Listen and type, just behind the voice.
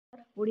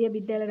ओडिया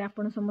विद्यालय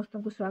आपण समस्त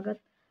को स्वागत।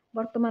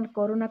 वर्तमान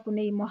कोरोना को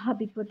नहीं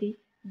महाविपत्ति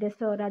देश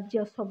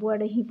राज्य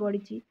सबुआड़े ही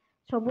पड़ी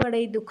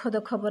सबुआड़े दुखद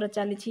खबर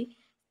चली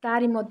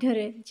तारी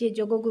मध्य जे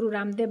जोगगुरु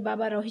रामदेव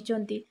बाबा रही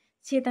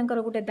सी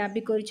गोटे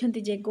दाबी कर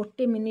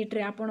गोटे मिनिट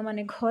रे आपण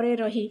मैंने घरे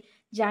रही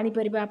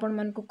जापर आपण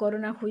मान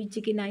कोरोना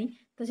होइछि कि नहीं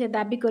तो से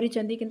दाबी कर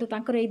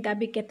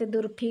दाबी केते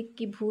दूर ठीक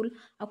कि भूल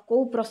आ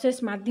को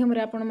प्रोसेस माध्यम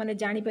रे आपण मैंने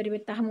जापर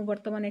ताहा मु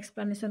वर्तमान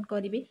एक्सप्लेनेशन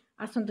करी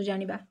आसतु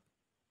जानिबा।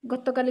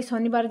 गतकाली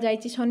शनिवार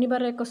जाइछि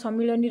शनिवार एक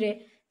सम्मिलन रे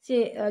से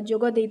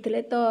जोग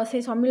देइथिले तो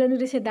से सम्मिलन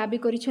रे से दाबी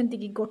करिसेंती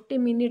कि गोटे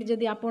मिनिट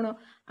जदि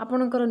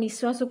आपणकर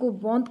निश्वास को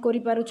बंद करि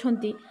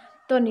पारुछंती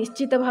तो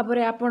निश्चित भाव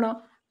में आपण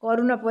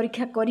कोरोना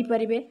परीक्षा करि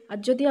परिबे। आ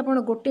जदि आपण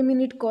गोटे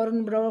मिनिट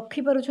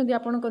रखि पारुछंती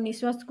आपणकर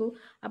निश्वास को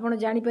आपण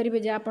जानि परिबे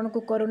जे आपणको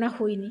कोरोना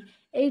होइनी।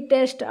 एई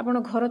टेस्ट आपण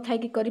घर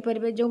थाइकी करि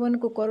परिबे जो मन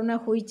को कोरोना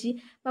होइछि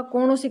बा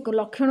कोनोसी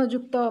लक्षण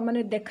युक्त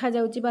माने देखा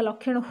जाउछि बा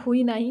लक्षण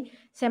होई नाही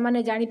से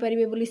माने जानि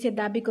परिबे बोली से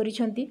दाबी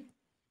करिसेंती।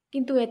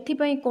 किंतु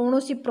एथिपाई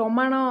कौनसी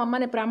प्रमाण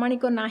माने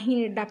प्रामाणिक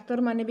नाही डाक्तर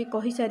माने भी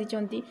कहि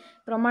सारिचंती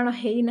प्रमाण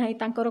हेई नाही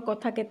तांकर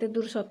कथा केते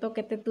दूर सत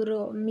केते दूर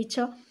मिछ।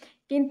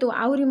 किंतु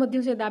आहुरी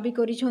मध्य से दाबी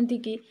करिसंती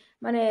कि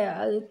माने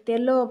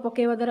तेल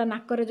पकेवा द्वारा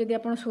नाकर जदि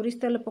आपण सोरिष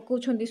तेल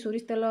पकाउछंती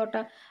सोरिष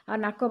तेलटा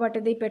नाक बाटे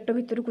दे पेट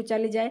भितर को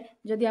चली जाए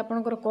जदि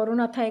आपणकर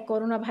कोरोना थाए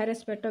कोरोना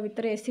भाइरस पेट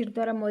भितर एसिड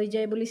द्वारा मरी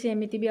जाए बोली से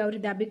एमिति भी आहुरी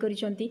दाबी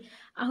करिसंती।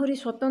 आहुरी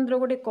स्वतंत्र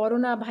गोटे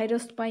कोरोना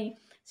भाइरस पई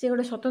से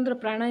गोटे स्वतंत्र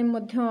प्राणायाम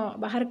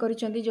बाहर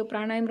करिसंती जो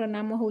प्राणायाम रो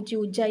नाम होची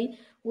उज्जाई।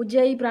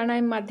 उज्जाई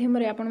प्राणायाम माध्यम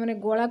रे आपण माने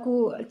गोला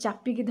को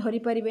चापिकी धरि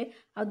परिबे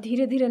आ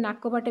धीरे धीरे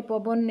नाक बाटे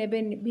पवन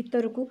नेबे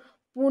भीतर को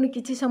पुणी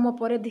किछि समय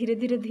पर धीरे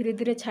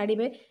धीरे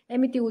छाड़िबे।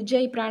 एमिति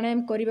उज्जाई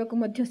प्राणायाम करने को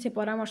मध्य से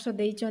परामर्श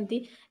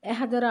देइचंती।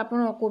 एहा द्वारा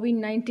आपण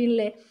कोविड-19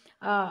 ले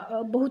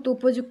बहुत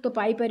उपयुक्त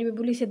पाई परिबे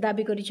बोली से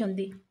दाबी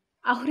करिसंती।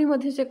 आहुरी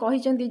मध्य से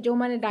कहिसंती जो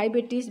माने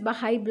डायबिटीज बा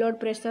हाई ब्लड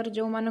प्रेशर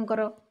जो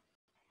मानकर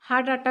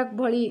हार्ट अटैक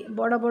भली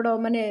बड़ बड़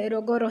माने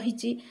रोग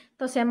रही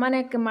तो से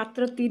माने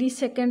मात्र 30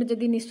 सेकेंड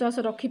जदि निश्वास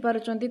रखि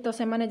पारुचंती तो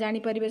से माने जानि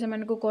परिबे से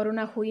माने को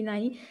कोरोना होई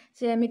नाही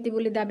से एमिति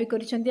बोली दाबी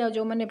करिसंती। आ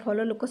जो माने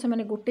भलो लोक से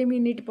माने गोटे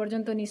मिनिट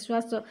पर्यंत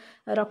निश्वास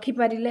रखि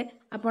पारिले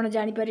आपण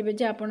जानि परिबे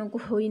जे आपण को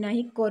होई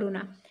नाही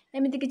कोरोना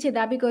एमिति किछि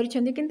दाबी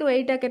करिसंती। किंतु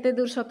एइटा केते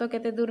दूर सत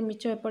केते दूर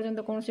मिछ पर्यंत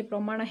कोनोसी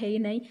प्रमाण हेई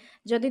नाही।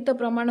 जदि तो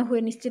प्रमाण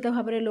हुए निश्चित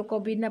भाव में लोक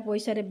बिना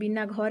पैसा रे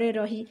बिना घरे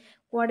रही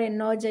कुआडे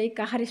न जाई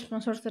काहारी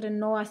संस्पर्श रे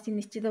न आसी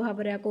निश्चित भाव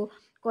में को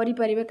करि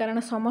परिबे कारण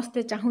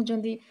समस्ते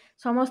चाहुचंती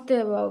समस्ते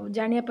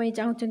जानिया पई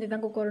चाहुचंती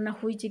तांको कोरोना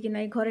होइछि कि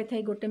नाही घरे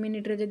थाई गोटे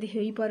मिनिट रे जदि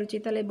हेई पारुछि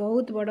ताले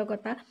बहुत बड़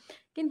कथा।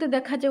 किंतु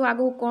देखा जाऊ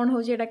आगु कौन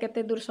होछि एटा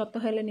केते दूर सत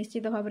हेले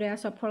निश्चित भाव में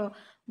सफल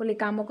बोली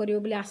काम करियो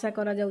बोली आशा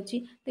करा जाउछि।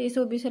 तो ए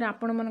सब विषय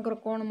आपण मनकर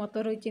कोन मत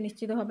रहिछि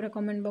निश्चित भाव में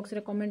कमेंट बॉक्स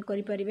रे कमेंट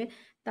करि परिबे।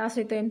 ता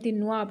सहित एमती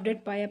नुआ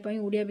अपडेट पाया पई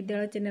ओडिया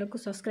विद्यालय चैनल को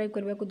सब्सक्राइब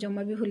करबा को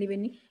जम्मा भी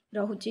भूलिबेनी।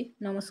 रहुछि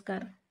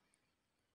नमस्कार।